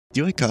Do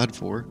you like COD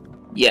 4?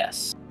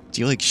 Yes. Do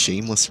you like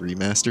shameless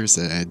remasters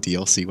that add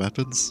DLC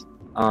weapons?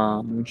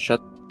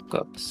 Shut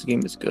up. This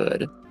game is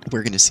good.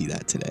 We're gonna see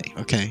that today,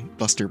 okay,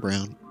 Buster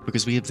Brown?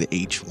 Because we have the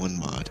H1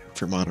 mod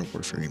for Modern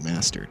Warfare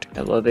Remastered.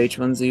 I love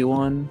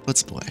H1Z1.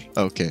 Let's play.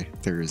 Okay,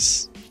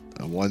 there's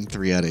a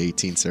 3 out of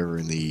 18 server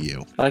in the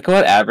EU. I like how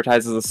it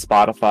advertises a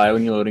Spotify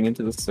when you're loading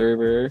into the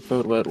server.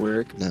 Vote wet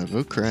work. Now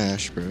vote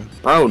crash, bro.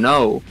 Oh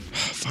no.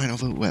 Fine, I'll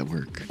vote wet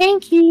work.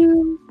 Thank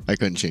you. I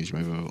couldn't change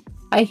my vote.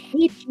 I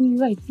hate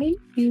you. I hate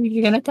you.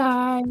 You're gonna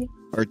die.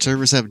 Our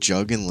servers have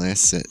Jug and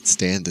Last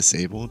Stand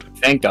disabled.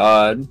 Thank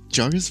God.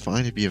 Jug is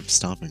fine if you have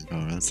stopping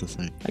power, that's the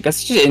thing. I guess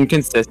it's just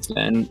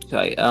inconsistent.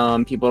 Like,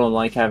 people don't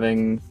like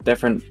having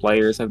different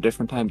players have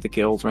different times to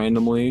kills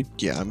randomly.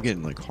 Yeah, I'm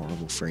getting like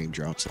horrible frame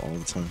drops all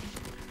the time.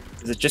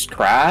 Does it just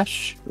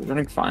crash? It was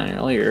running fine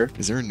earlier.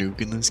 Is there a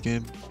nuke in this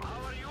game?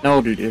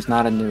 No, dude, there's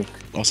not a nuke.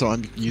 Also,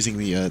 I'm using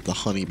the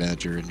honey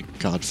badger in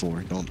COD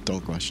 4.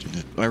 Don't question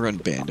it. I run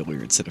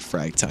bandolier instead of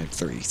frag type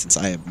 3 since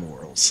I have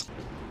morals.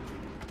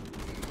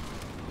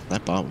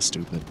 That bot was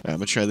stupid. I'm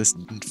gonna try this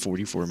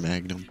 44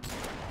 Magnum.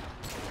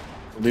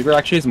 The Weaver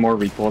actually has more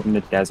recoil than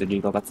the Desert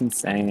Eagle. That's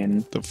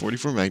insane. The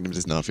 44 Magnum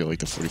does not feel like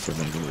the 44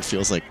 Magnum. It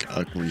feels like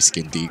a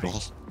reskinned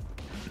Eagle.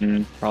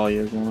 Probably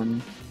is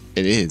one.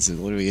 It is. It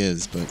literally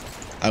is. But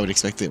I would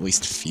expect it at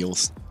least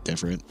feels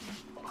different.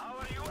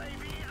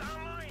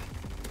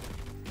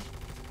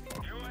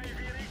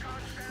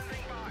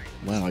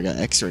 Wow, I got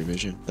X-ray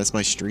vision. That's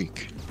my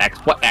streak.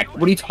 What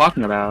are you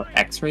talking about?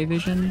 X-ray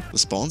vision? The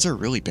spawns are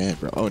really bad,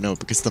 bro. Oh no,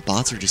 because the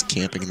bots are just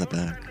camping in the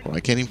back. Well, I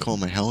can't even call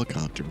my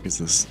helicopter because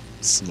this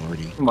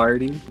smarty.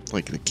 Smarty.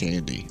 Like the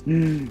candy.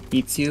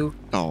 Eats you?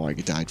 Oh, I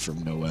died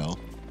from Noel.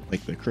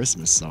 Like the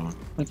Christmas song.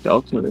 Like the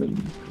ultimate. I'm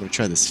gonna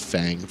try this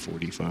Fang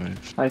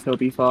 45. Hi,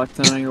 Toby Fox.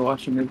 I know you're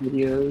watching your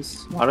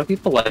videos. A lot of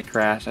people like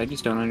Crash. I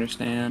just don't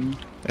understand.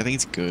 I think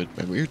it's good.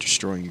 Man, we are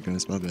destroying you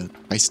guys, my bad.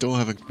 I still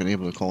haven't been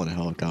able to call in a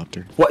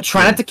helicopter. What?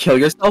 Try not to kill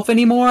yourself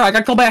anymore? I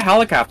got killed by a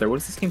helicopter. What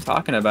is this game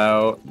talking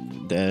about?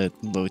 That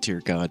low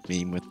tier god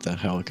meme with the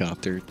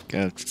helicopter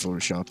got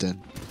photoshopped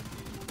in.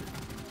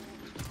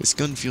 This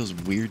gun feels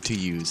weird to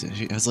use.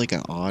 It has like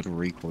an odd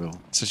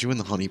recoil. Especially when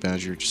the honey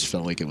badger just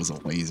felt like it was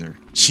a laser.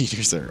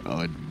 Cheaters are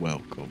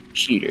unwelcome.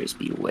 Cheaters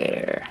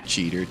beware.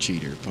 Cheater,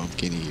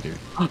 pumpkin eater.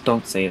 Oh,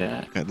 don't say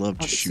that. I love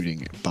just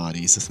shooting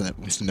bodies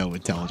with no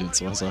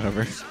intelligence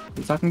whatsoever.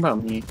 You're talking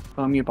about me.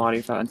 Calling your body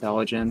without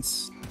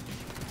intelligence.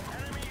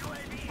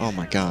 Oh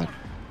my god.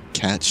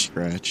 Cat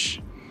scratch.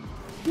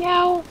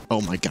 Meow. Oh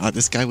my god,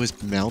 this guy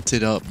was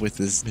mounted up with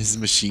his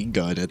machine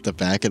gun at the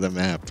back of the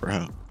map,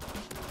 bro.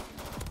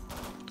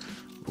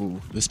 Ooh,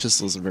 this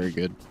pistol isn't very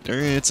good.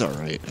 It's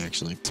alright,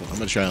 actually. So I'm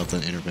gonna try out the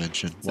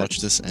intervention.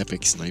 Watch this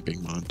epic sniping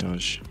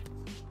montage.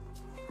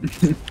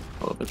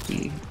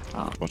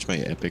 Watch my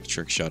epic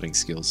trick-shotting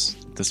skills.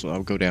 This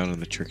will go down in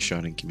the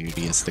trick-shotting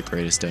community as the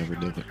greatest to ever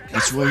do it.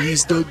 That's why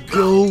he's the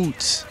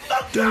GOAT!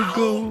 The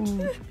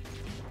GOAT!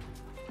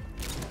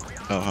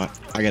 Oh,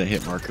 I got a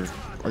hit marker.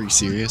 Are you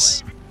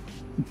serious?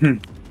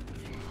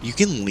 You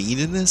can lean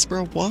in this,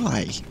 bro?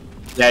 Why?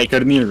 Yeah, you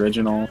could in the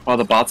original. Oh,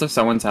 the bots are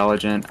so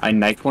intelligent. I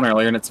knifed one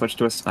earlier and it switched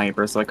to a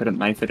sniper, so I couldn't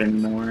knife it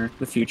anymore.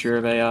 The future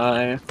of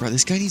AI. Bro,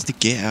 this guy needs to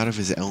get out of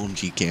his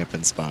LMG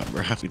camping spot,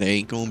 bro. They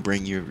ain't gonna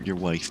bring your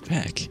wife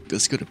back.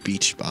 Let's go to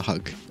Beach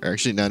Bog. Or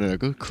actually, no,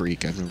 go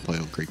Creek. I've never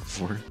played on Creek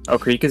before. Oh,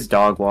 Creek is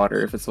dog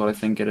water, if it's what I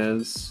think it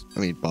is. I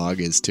mean, Bog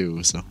is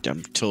too, so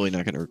I'm totally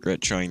not gonna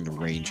regret trying the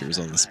Rangers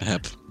on this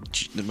map.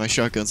 My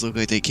shotguns look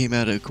like they came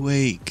out of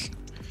Quake.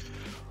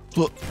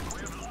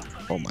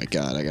 Oh my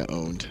god, I got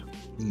owned.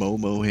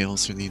 Momo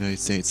hails from the United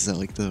States. Is that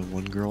like the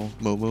one girl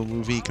Momo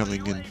movie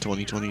coming in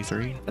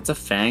 2023? That's a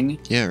Fang?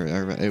 Yeah,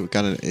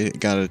 it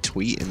got a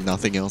tweet and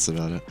nothing else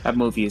about it. That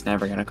movie is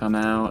never gonna come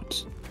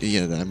out.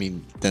 Yeah, I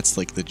mean, that's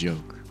like the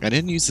joke. I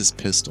didn't use this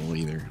pistol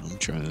either. I'm gonna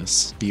try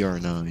this.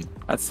 BR9.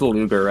 That's the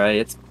Luger, right?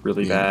 It's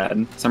really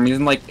bad. For some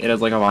reason, like, it has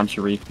like a bunch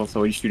of recoil,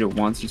 so when you shoot it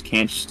once, you just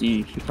can't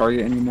see the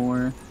target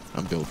anymore.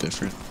 I'm built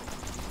different.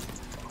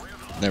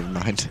 Never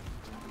mind.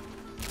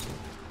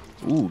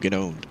 Ooh, get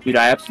owned. Dude,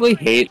 I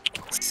absolutely hate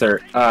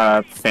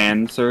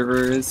fan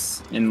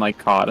servers in like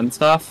COD and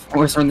stuff.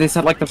 Or when they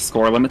set like the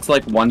score limit to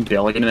like 1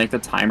 billion and make the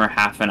timer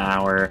half an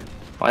hour.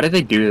 Why did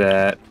they do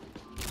that?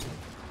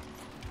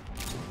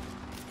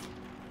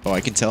 Oh, I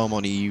can tell I'm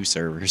on EU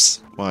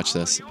servers. Watch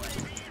this.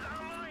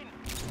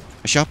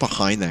 I shot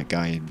behind that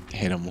guy and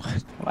hit him.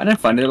 I didn't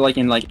find it like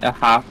in like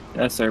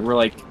a server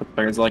like the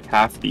players are like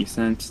half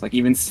decent, like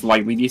even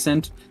slightly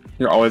decent.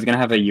 You're always gonna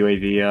have a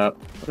UAV up.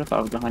 What if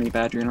I was a honey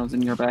badger and I was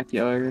in your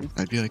backyard?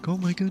 I'd be like, oh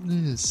my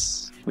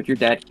goodness. Would your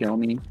dad kill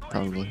me?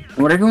 Probably. And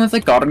what everyone's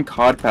like got on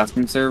COD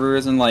custom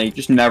servers and like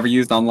just never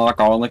used unlock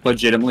all and like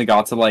legitimately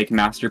got to like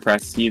master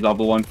prestige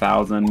level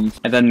 1000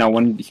 and then no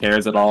one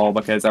cares at all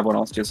because everyone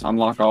else just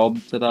unlock all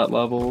to that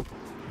level.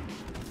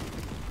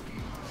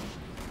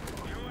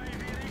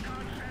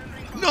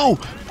 No!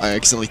 I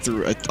accidentally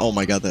threw a, oh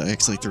my god, I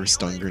accidentally threw a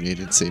stun grenade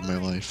and saved my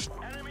life.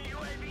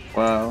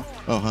 Wow.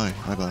 Oh, hi.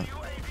 Hi, bot.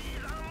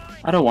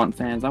 I don't want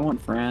fans, I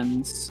want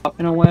friends. Up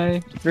in a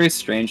way. It's very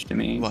strange to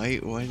me. Why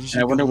did I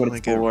you wonder go what on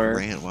it's like a for.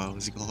 rant while I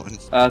was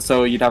gone?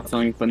 So you'd have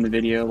something to put in the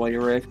video while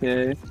you're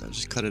AFK. No,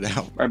 just cut it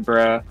out. Right,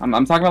 bruh. I'm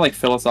talking about like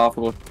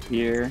philosophical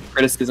here.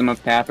 Criticism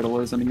of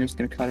capitalism, and you're just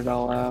gonna cut it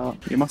all out.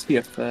 You must be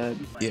a fed.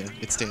 Yeah,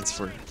 it stands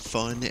for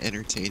fun,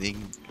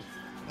 entertaining,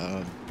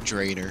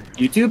 drainer.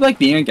 YouTube, like,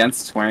 being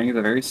against swearing is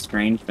a very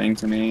strange thing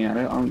to me. I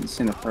don't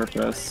understand the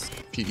purpose.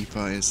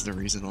 PewDiePie is the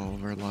reason all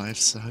of our lives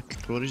suck.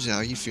 How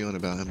are you feeling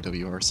about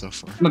MWR so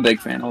far? I'm a big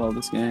fan. I love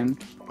this game.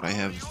 I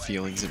have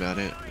feelings about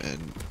it, and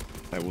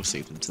I will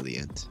save them to the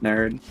end.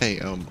 Nerd. Hey,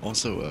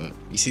 also,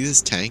 you see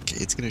this tank?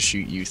 It's gonna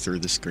shoot you through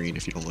the screen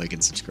if you don't like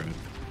and subscribe.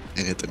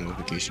 And hit the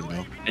notification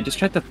bell. I just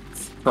tried to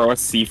throw a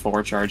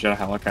C4 charge at a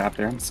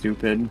helicopter. I'm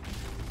stupid.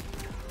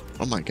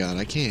 Oh my god,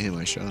 I can't hit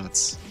my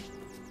shots.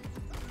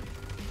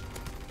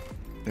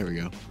 There we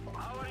go.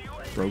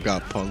 Bro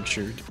got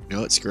punctured.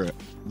 No, it's screw it.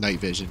 Night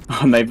vision.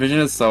 Oh, night vision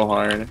is so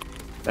hard.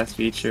 Best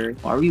feature.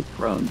 Why are you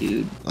prone,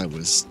 dude? I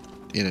was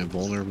in a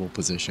vulnerable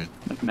position.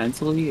 Like,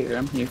 mentally, or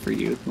I'm here for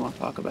you if you want to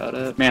talk about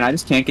it. Man, I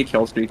just can't get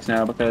kill streaks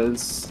now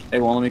because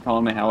they won't let me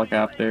call my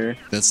helicopter.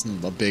 That's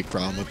a big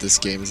problem with this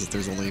game, is that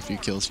there's only a few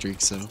kill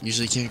streaks, so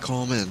usually can't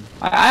call them in.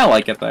 I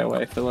like it that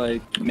way. I feel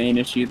like main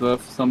issues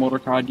with some older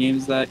COD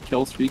games is that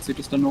kill streaks are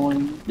just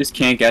annoying. Just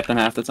can't get them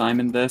half the time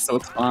in this, so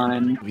it's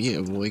fine. Yeah,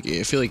 like,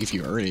 I feel like if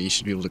you earn it, you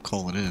should be able to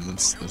call it in.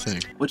 That's the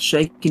thing. What's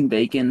shaking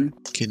bacon?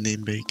 Kid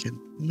named Bacon.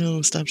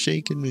 No, stop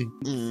shaking me.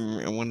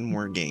 One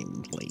more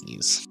game,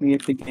 please. Me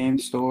at the game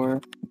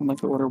store. I'd like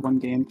to order one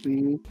game,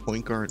 please.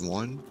 Point guard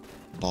 1?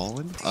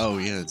 Ballin'? Oh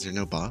yeah, is there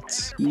no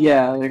bots?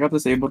 Yeah, they got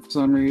disabled for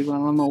some reason. I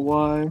don't know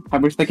why. I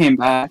wish they came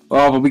back.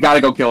 Oh, but we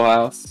gotta go kill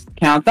house.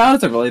 Countdown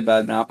is a really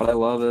bad map, but I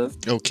love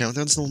it. Oh,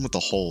 Countdown's the one with the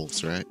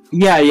holes, right?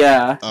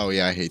 Yeah. Oh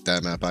yeah, I hate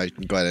that map. I'm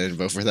glad I didn't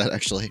vote for that,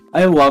 actually.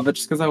 I love it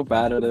just because how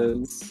bad it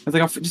is. It's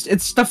like it's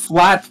just a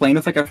flat plane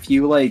with like a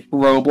few like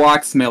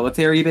Roblox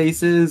military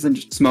bases and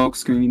just smoke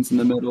screens in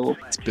the middle.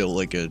 It's built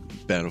like a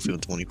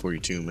Battlefield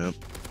 2042 map.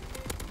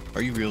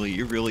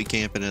 You're really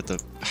camping at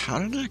the... How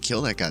did I not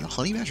kill that guy? The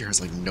Honey Badger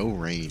has like no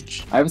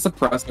range. I have a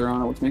suppressor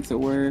on it, which makes it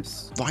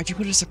worse. Why'd you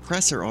put a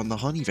suppressor on the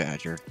Honey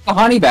Badger? The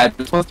Honey Badger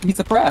is supposed to be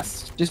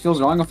suppressed. Just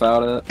feels wrong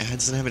about it. It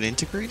doesn't have an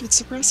integrated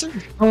suppressor?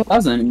 No, it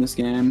doesn't in this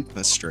game.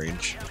 That's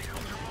strange.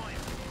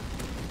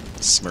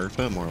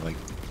 Smurfa, more like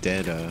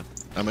dead,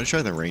 I'm gonna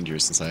try the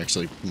Rangers since I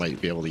actually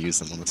might be able to use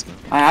them on this map.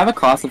 I have a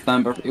class of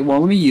them, but it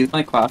won't let me use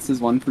my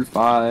classes 1 through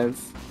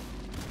 5.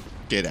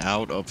 Get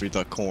out of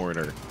the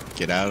corner.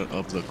 Get out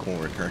of the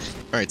corner.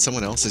 Alright,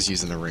 someone else is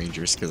using the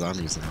Rangers because I'm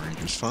using the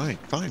Rangers. Fine,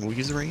 we'll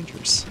use the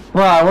Rangers.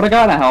 Bro, I would've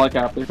gotten a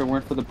helicopter if it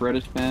weren't for the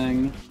British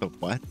thing. The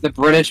what? The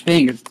British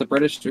thing, it's the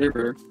British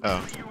trooper.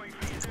 Oh.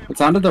 It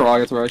sounded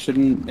derogatory. I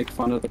shouldn't make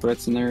fun of the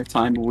Brits in their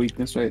time of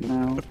weakness right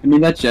now. I mean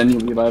that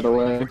genuinely, by the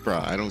way.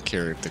 Bruh, I don't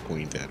care if the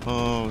Queen did.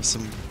 Oh,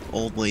 some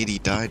old lady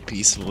died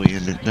peacefully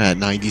at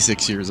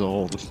 96 years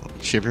old.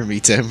 Shiver me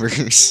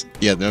timbers.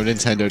 Yeah, no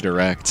Nintendo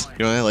Direct.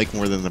 You know what I like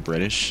more than the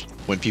British?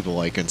 When people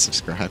like and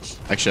subscribe.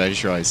 Actually, I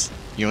just realized,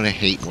 you know what I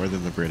hate more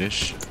than the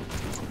British?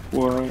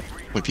 What?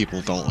 When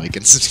people don't like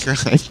and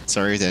subscribe.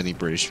 Sorry to any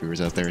British viewers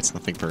out there, it's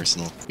nothing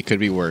personal. It could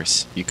be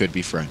worse. You could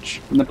be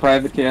French. In the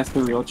private cast,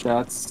 the real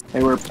chats,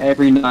 they were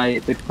every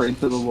night they prayed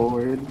to the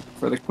Lord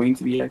for the Queen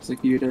to be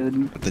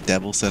executed. But the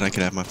devil said I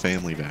could have my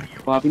family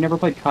back. Well, have you never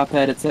played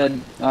Cuphead? It said,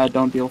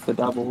 don't deal with the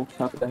devil,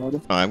 Cuphead.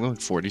 Oh, I'm going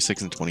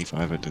 46 and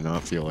 25. I do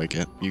not feel like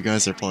it. You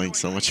guys are playing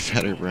so much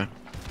better, bro.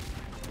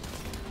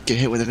 Get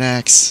hit with an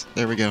axe.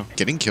 There we go.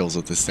 Getting kills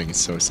with this thing is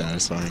so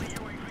satisfying.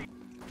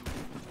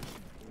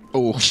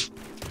 Oh.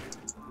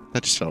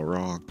 That just felt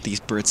wrong.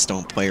 These Brits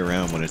don't play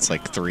around when it's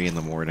like 3 in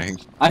the morning.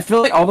 I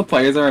feel like all the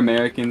players are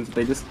Americans.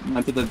 They just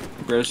went to the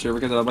British server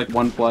because they have like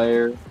 1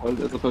 player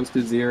as opposed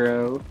to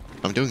 0.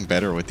 I'm doing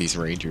better with these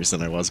Rangers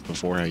than I was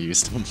before I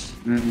used them.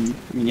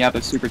 I mean, yeah,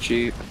 they're super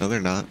cheap. No,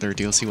 they're not. They're a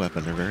DLC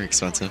weapon. They're very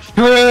expensive.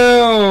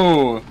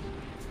 True!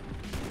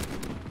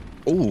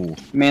 Oh.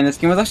 Man, this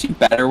game was actually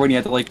better when you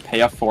had to like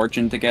pay a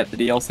fortune to get the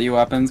DLC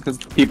weapons because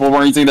people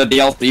weren't using the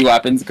DLC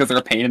weapons because they're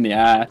a pain in the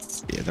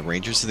ass. Yeah, the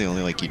Rangers are the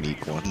only like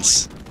unique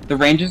ones. The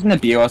Rangers in the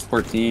BOS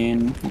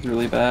 14 was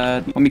really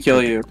bad. Let me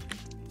kill you.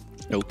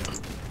 Nope.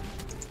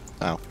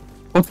 Ow.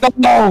 Let's go!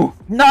 No!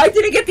 No, I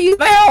didn't get to use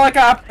my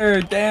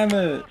helicopter! Damn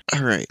it!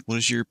 Alright, what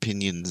is your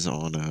opinions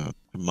on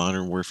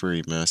Modern Warfare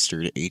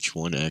Remastered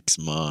H1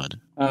 Mod?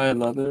 I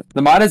love it.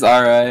 The mod is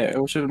alright. I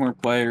wish it had more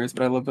players,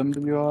 but I love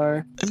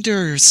MWR.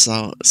 MWR is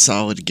a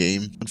solid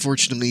game.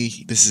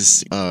 Unfortunately, this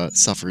is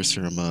suffers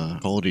from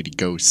Call of Duty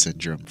Ghost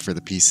syndrome for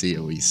the PC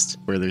at least,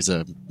 where there's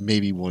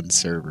maybe 1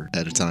 server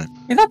at a time.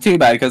 It's not too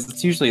bad because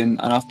it's usually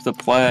enough to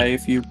play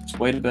if you just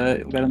wait a bit.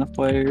 You'll get enough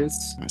players.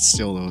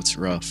 Still though, it's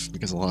rough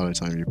because a lot of the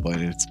time you're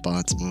playing it's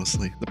bots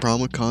mostly. The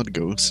problem with COD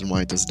Ghost and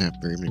why it doesn't have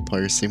very many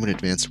players, same with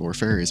Advanced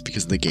Warfare, is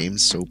because the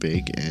game's so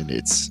big and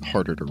it's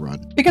harder to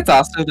run. I think it's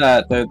also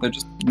that they're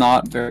just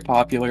not very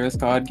popular as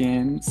COD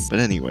games. But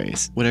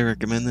anyways, would I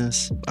recommend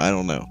this? I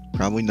don't know.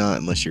 Probably not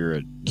unless you're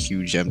a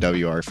huge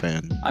MWR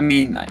fan. I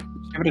mean,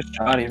 Give it a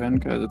shot even,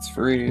 because it's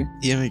free.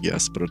 Yeah, I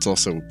guess, but it's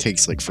also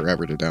takes like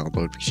forever to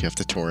download because you have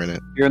to torrent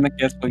it. You're in the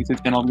Kiss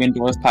YouTube channel, we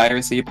endorse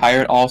piracy,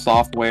 pirate all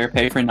software,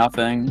 pay for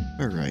nothing.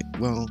 Alright,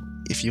 well,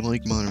 if you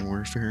like Modern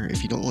Warfare,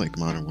 if you don't like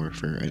Modern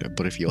Warfare,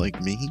 but if you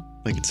like me,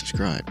 like and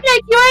subscribe.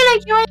 Like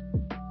you